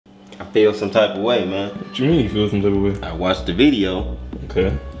I feel some type of way, man. What you mean you feel some type of way? I watched the video.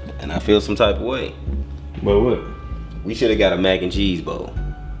 Okay. And I feel some type of way. But what? We should have got a mac and cheese bowl.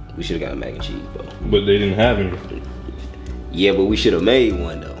 We should have got a mac and cheese bowl. But they didn't have any. Yeah, but we should have made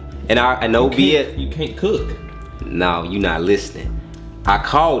one though. And I know You can't cook. No, you're not listening. I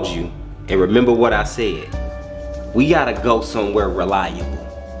called you and remember what I said. We gotta go somewhere reliable.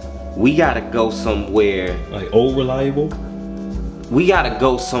 We gotta go somewhere like old reliable. We gotta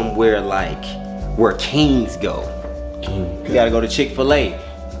go somewhere like where kings go. Okay. We gotta go to Chick-fil-A.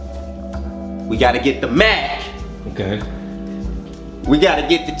 We gotta get the mac. Okay. We gotta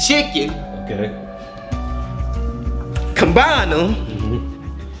get the chicken. Okay. Combine them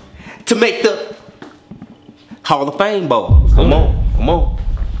to make the Hall of Fame bowl. Come on.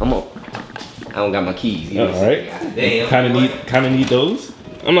 I don't got my keys. All right. Damn. Kind of need those.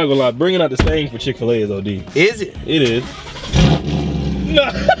 I'm not gonna lie. Bringing out the stain for Chick-fil-A is OD. Is it? It is. No.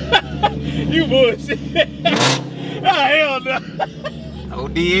 You bullshit. Oh, hell no.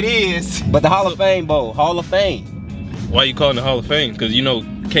 OD it is. But the Hall of Fame bowl. Hall of Fame. Why you calling it Hall of Fame? Because you know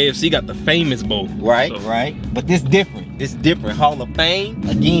KFC got the famous bowl. Right, so. right. But this different. This different. Hall of Fame.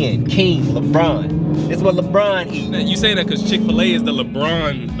 Again, King, LeBron. This is what LeBron eats. You say that because Chick-fil-A is the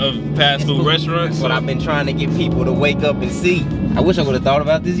LeBron of fast food restaurants? That's what I've been trying to get people to wake up and see. I wish I would have thought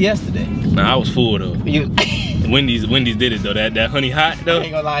about this yesterday. Nah, I was full though. Wendy's did it though. That honey hot though. I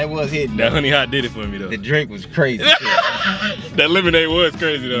ain't gonna lie, it was hitting. That honey hot did it for me though. The drink was crazy. That lemonade was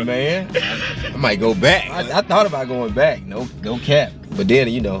crazy though. Man, I might go back. I thought about going back. No cap. But then,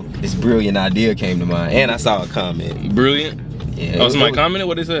 you know, this brilliant idea came to mind, and I saw a comment. Brilliant? Yeah. Oh, somebody commented?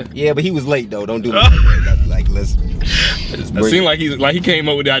 What they said? Yeah, but he was late though. Don't do me like let's. It seemed like he came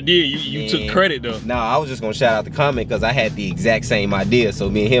up with the idea. You took credit though. No, I was just gonna shout out the comment because I had the exact same idea. So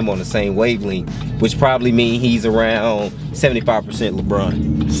me and him on the same wavelength, which probably means he's around 75%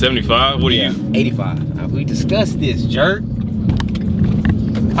 LeBron. 75? What are you? 85. We discussed this, jerk.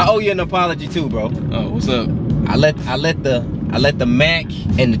 I owe you an apology too, bro. Oh, what's up? I let the mac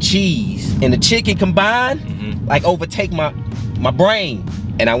and the cheese and the chicken combine, like overtake my brain,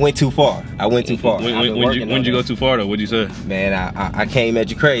 and I went too far. When did you go too far though? What'd you say? Man, I came at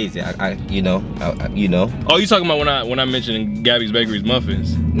you crazy. You know. Oh, you talking about when I mentioned Gabby's Bakery's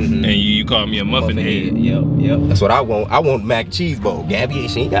muffins, and you called me a muffin head? Yep. That's what I want. I want mac and cheese bowl. Gabby,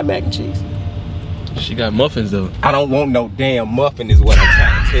 she ain't got mac and cheese. She got muffins though. I don't want no damn muffin is what I'm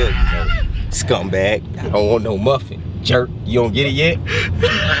trying to tell you though. Scumbag. I don't want no muffin. Jerk. You don't get it yet?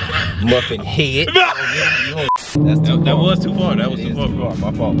 Muffin head. That was too far. That was too far.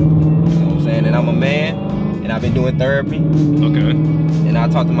 My fault. You know what I'm saying? And I'm a man, and I've been doing therapy. Okay. And I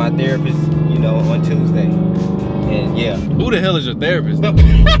talked to my therapist, you know, on Tuesday. And yeah. Who the hell is your therapist?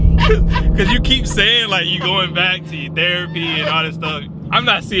 Because you keep saying like you going back to your therapy and all this stuff. I'm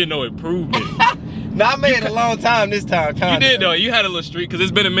not seeing no improvement. No, I made it a long time this time. You did though. You had a little streak because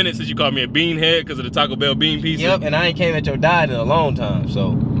it's been a minute since you called me a bean head because of the Taco Bell bean pizza. Yep, and I ain't came at your diet in a long time,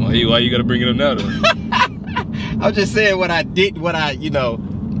 so. Why you gotta bring it up now though? I'm just saying what I did, you know,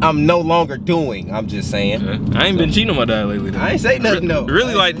 I'm no longer doing. I'm just saying. Okay. I ain't been cheating on my diet lately though. I ain't say nothing though.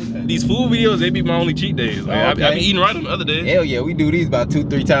 Really, like these food videos, they be my only cheat days. Like I be eating right on the other days. Hell yeah, we do these about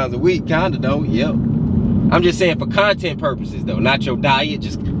 2-3 times a week, kinda though. Yep. I'm just saying for content purposes though, not your diet,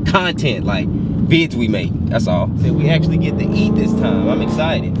 just content, like vids we make. That's all. So we actually get to eat this time. I'm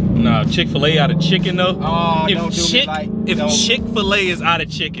excited. Nah, Chick-fil-A out of chicken though. Oh, don't do me like. If Chick-fil-A is out of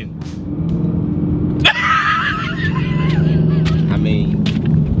chicken. I mean,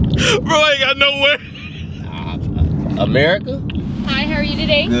 bro, I ain't got nowhere. America? Hi, how are you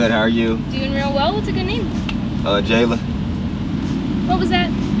today? Good, how are you? Doing real well. What's a good name? Jayla. What was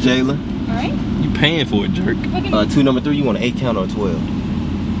that? Jayla. All right. You paying for it, jerk. 2 number 3, you want an 8 count or a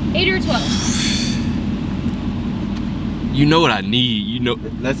 12? 8 or 12? You know what I need, you know.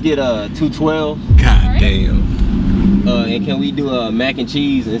 Let's get 2 12. God damn. And can we do mac and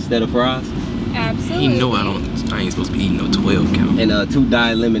cheese instead of fries? Absolutely. You know I ain't supposed to be eating no 12 count. And 2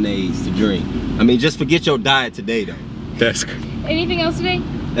 diet lemonades to drink. I mean, just forget your diet today though. That's crazy. Anything else today?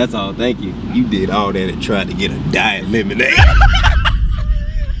 That's all, thank you. You did all that and tried to get a diet lemonade.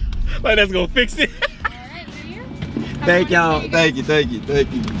 Like that's gonna fix it. Alright, we're here. Thank y'all, thank you.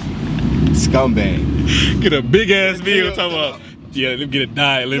 Scumbag. Get a big ass meal talking about, yeah, let me get a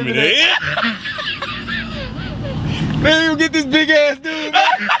diet lemonade. Man, you get this big ass dude,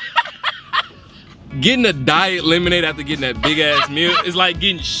 man. Getting a diet lemonade after getting that big ass meal is like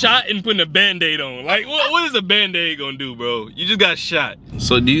getting shot and putting a band-aid on. Like, what is a band-aid gonna do, bro? You just got shot.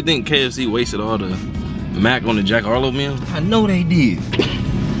 So do you think KFC wasted all the mac on the Jack Harlow meal? I know they did. Is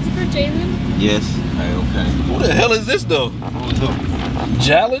it for Jalen? Yes. Okay. Who the hell is this though?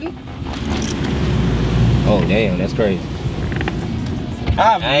 Jalen? Oh damn, that's crazy.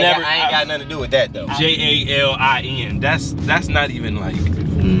 I ain't got nothing to do with that though. Jalin. That's not even like.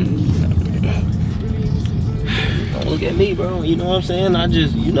 Don't look at me, bro. You know what I'm saying? I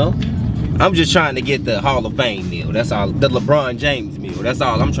just, you know, I'm just trying to get the Hall of Fame meal. That's all. The LeBron James meal. That's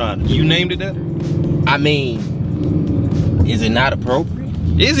all I'm trying to do. You named it that? I mean, is it not appropriate?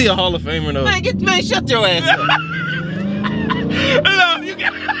 Is he a Hall of Famer though? Man, shut your ass up. No, you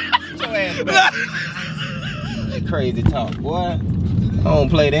got. Shut your ass back. That crazy talk, boy. I don't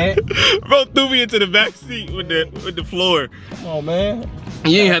play that. Bro threw me into the back seat with the floor. Come on, man.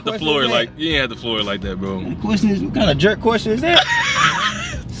 You ain't had the floor like that, bro. What kind of jerk question is that?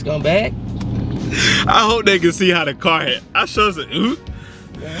 Scumbag. I hope they can see how the car hit. I sure said, ooh.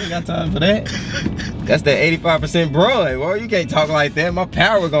 I ain't got time for that. That's that 85% bro. Bro, you can't talk like that. My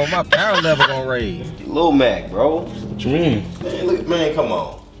power level gonna raise. Lil Mac, bro. What you mean? Man, look, man, come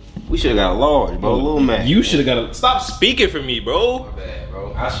on. We should have got a large, bro. Lil Mac. You should have got a. Stop speaking for me, bro. My bad,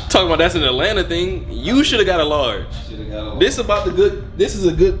 bro. Talking about that's an Atlanta thing. You should have got a large. This is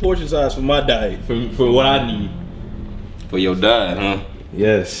a good portion size for my diet, for what I need. For your diet, huh?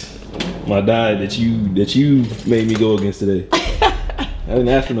 Yes, my diet that you made me go against today. I didn't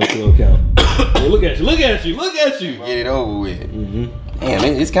ask for no kill count. Hey, look at you. Get it over with. Damn,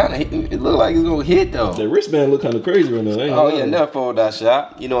 it look like it's gonna hit though. The wristband look kind of crazy right now. Oh yeah, never fold that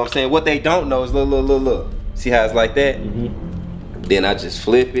shot. You know what I'm saying? What they don't know is look. See how it's like that? Then I just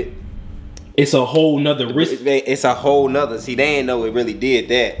flip it. It's a whole nother wrist. It's a whole nother. See, they ain't know it really did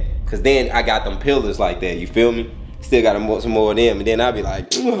that. Cause then I got them pillars like that. You feel me? Still got some more of them, and then I be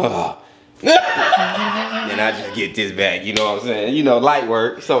like, ugh. Then I just get this back. You know what I'm saying? You know, light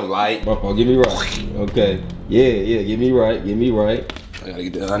work, something light. Buffalo, get me right. Okay. Yeah, get me right. I gotta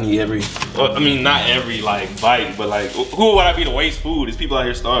get that. I need every. Well, I mean, not every like bite, but like, who would I be to waste food? There's people out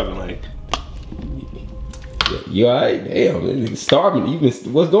here starving. Like, you alright? Damn, starving.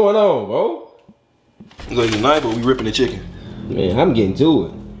 What's going on, bro? You go tonight, but we ripping the chicken. Man, I'm getting to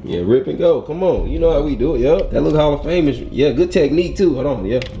it. Yeah, rip and go. Come on, you know how we do it. Yeah, that look Hall of Fame is. Yeah, good technique too. Hold on.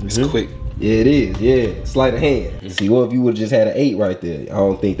 Yeah, it's quick. Yeah, it is. Yeah, sleight of hand. See, what if you would have just had an 8 right there? I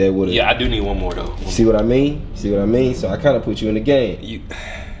don't think that would have. Yeah, I do need one more though. See what I mean? So I kind of put you in the game.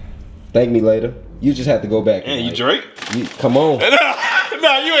 Thank me later. You just have to go back. And you Drake? Come on. No,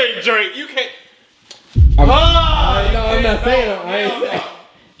 you ain't Drake. You can't. I'm not saying.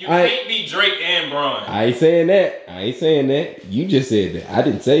 You can't be Drake and Bron. I ain't saying that. You just said that. I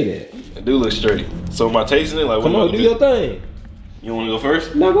didn't say that. I do look straight. So am I tasting it? Like, come on, do your thing. You want to go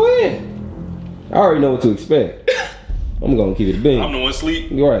first? No, go ahead. I already know what to expect. I'm gonna keep it a bean. I'm the one sleep.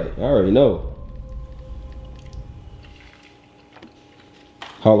 You're right. I already know.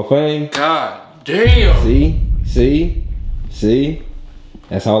 Hall of Fame. God damn. See.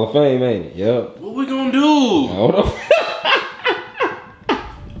 That's Hall of Fame, ain't it? Yep. What we gonna do? I don't know.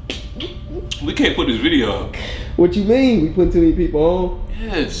 We can't put this video up. What you mean? We put too many people on?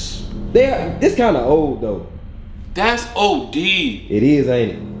 Yes. It's kind of old though. That's OD. It is,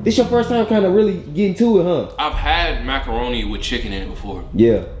 ain't it? This your first time kind of really getting to it, huh? I've had macaroni with chicken in it before.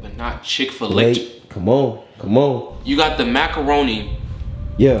 Yeah. But not Chick-fil-A. Wait, come on. You got the macaroni.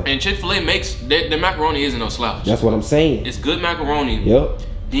 Yeah. And Chick-fil-A makes, the macaroni isn't no slouch. That's what I'm saying. It's good macaroni. Yep.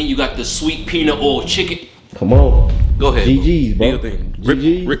 Then you got the sweet peanut oil chicken. Come on. Go ahead. GG's, bro. Do your thing.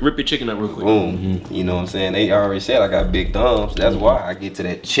 Rip your chicken up real quick. Boom. You know what I'm saying? They already said I got big thumbs. That's why I get to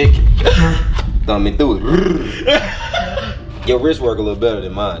that chicken. Thumb me through it. Your wrist work a little better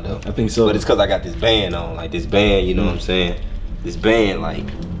than mine though. I think so. But it's cause I got this band on. Like this band, you know what I'm saying? This band, like.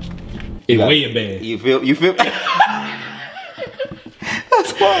 It's weighing band. You feel?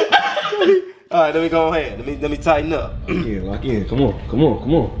 That's why. Alright, let me go ahead. Let me tighten up. Lock in. Come on.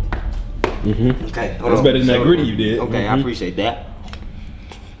 Okay, hold on. That's better than that gritty you did. Okay, I appreciate that.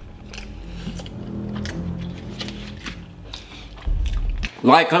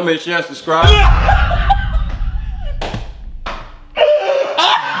 Like, comment, share, subscribe.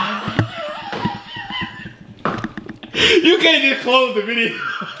 You can't just close the video.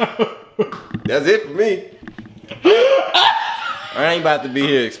 That's it for me. I ain't about to be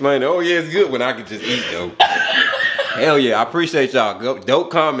here explaining, oh yeah, it's good when I can just eat though. Hell yeah, I appreciate y'all. Dope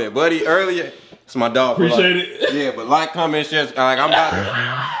comment, buddy. Earlier, it's my dog. Appreciate it. Yeah, but like, comment, share. Like, I'm about to.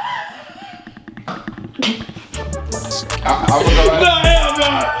 I'm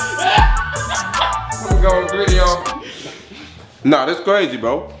gonna go on the video. Nah, that's crazy,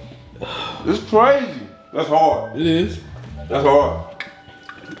 bro. This is crazy. That's hard. It is. That's hard.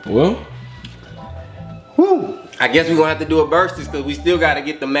 Well. Whew. I guess we're gonna have to do a versus because we still gotta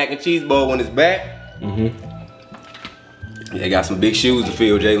get the mac and cheese bowl when it's back. They got some big shoes to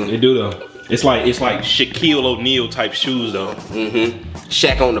fill, Jalen. They do though. It's like Shaquille O'Neal type shoes though.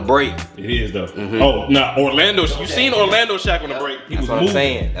 Shaq on the break. It is though. Oh, nah, Orlando. You seen Orlando Shaq on the break? That's what I'm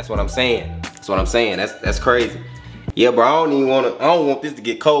saying. That's what I'm saying. That's what I'm saying. That's crazy. Yeah, bro. I don't want this to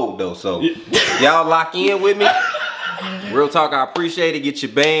get cold though. So y'all lock in with me. Real talk. I appreciate it. Get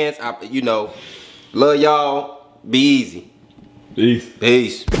your bands. You know, love y'all. Be easy. Peace.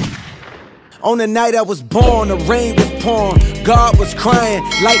 Peace. On the night I was born, the rain was pouring, God was crying,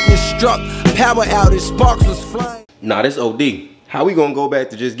 lightning struck, power outage, sparks was flying. Nah, this OD. How we gonna go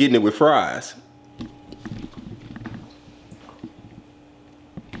back to just getting it with fries?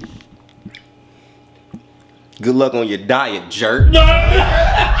 Good luck on your diet, jerk.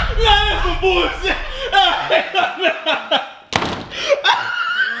 That's some bullshit.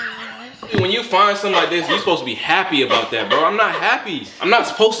 When you find something like this, you're supposed to be happy about that, bro. I'm not happy. I'm not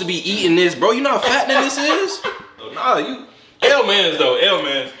supposed to be eating this, bro. You know how fattening this is? Nah, you. L-Mans though,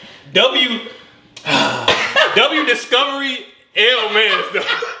 L-Mans. W Discovery, L-Mans though.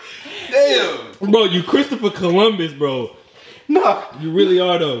 Damn. Bro, you Christopher Columbus, bro. Nah. You really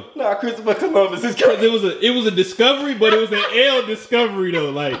are though. Nah, Christopher Columbus is crazy. It was a discovery, but it was an L discovery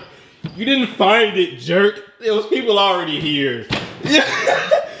though. Like, you didn't find it, jerk. There was people already here.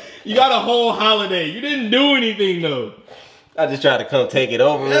 You got a whole holiday. You didn't do anything though. I just tried to come take it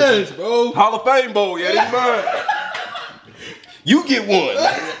over. Yes, bro. Hall of Fame bowl, yeah, this mine. You get one.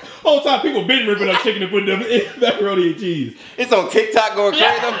 Whole time people been ripping up chicken and putting them in macaroni and cheese. It's on TikTok going crazy.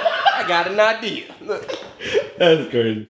 I got an idea. Look. That's crazy.